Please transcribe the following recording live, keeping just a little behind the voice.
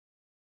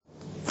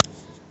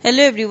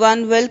Hello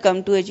everyone,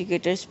 welcome to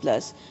Educators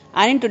Plus.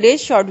 And in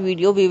today's short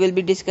video, we will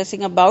be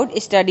discussing about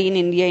Study in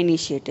India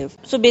initiative.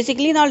 So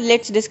basically now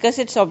let's discuss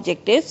its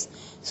objectives.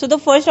 So the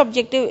first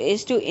objective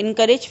is to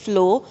encourage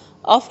flow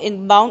of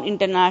inbound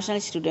international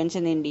students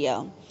in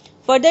India.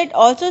 Further, it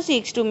also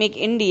seeks to make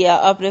India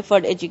a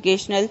preferred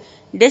educational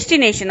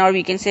destination, or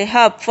we can say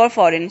hub, for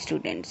foreign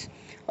students.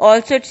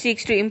 Also, it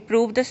seeks to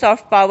improve the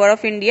soft power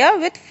of India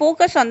with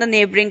focus on the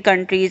neighboring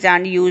countries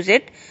and use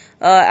it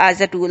as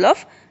a tool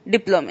of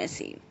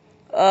diplomacy.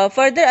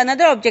 Further,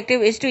 another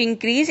objective is to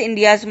increase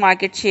India's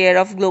market share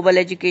of global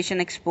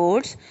education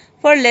exports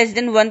for less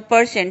than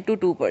 1% to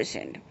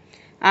 2%,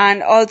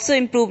 and also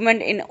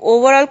improvement in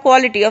overall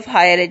quality of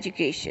higher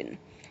education.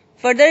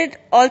 Further, it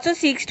also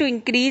seeks to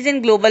increase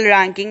in global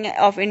ranking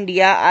of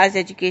India as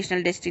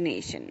educational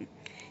destination.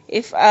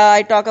 If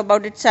I talk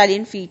about its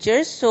salient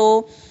features,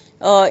 so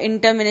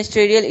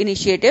interministerial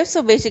initiative.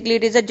 So basically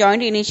it is a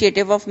joint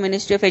initiative of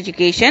Ministry of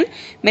Education,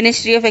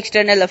 Ministry of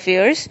External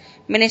Affairs,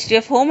 Ministry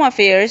of Home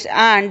Affairs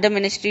and the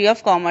Ministry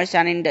of Commerce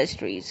and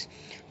Industries.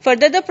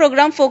 Further, the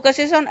program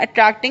focuses on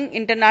attracting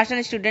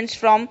international students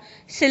from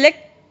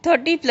select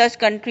 30 plus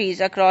countries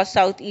across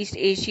Southeast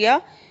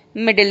Asia,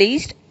 Middle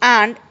East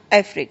and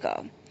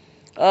Africa.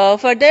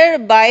 Further,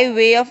 by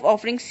way of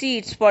offering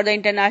seats for the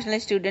international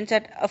students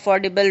at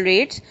affordable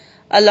rates,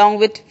 along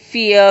with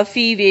fee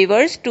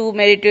waivers to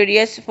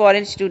meritorious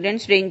foreign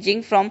students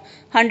ranging from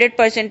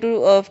 100% to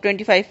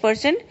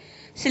 25%,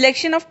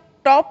 selection of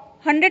top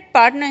 100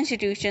 partner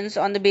institutions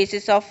on the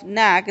basis of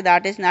NAAC,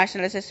 that is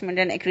National Assessment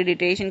and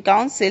Accreditation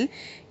Council,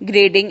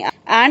 grading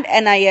and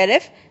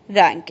NIRF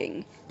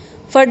ranking.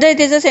 Further, it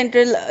is a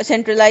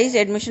centralized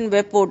admission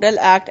web portal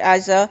act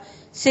as a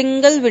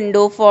single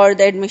window for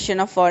the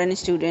admission of foreign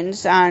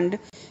students, and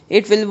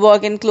it will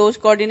work in close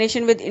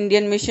coordination with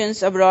Indian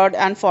missions abroad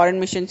and foreign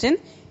missions in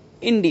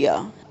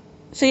India.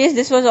 So yes,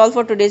 this was all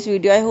for today's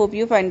video. I hope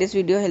you find this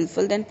video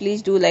helpful. Then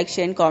please do like,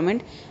 share and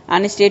comment,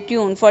 and stay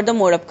tuned for the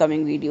more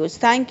upcoming videos.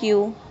 Thank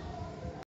you.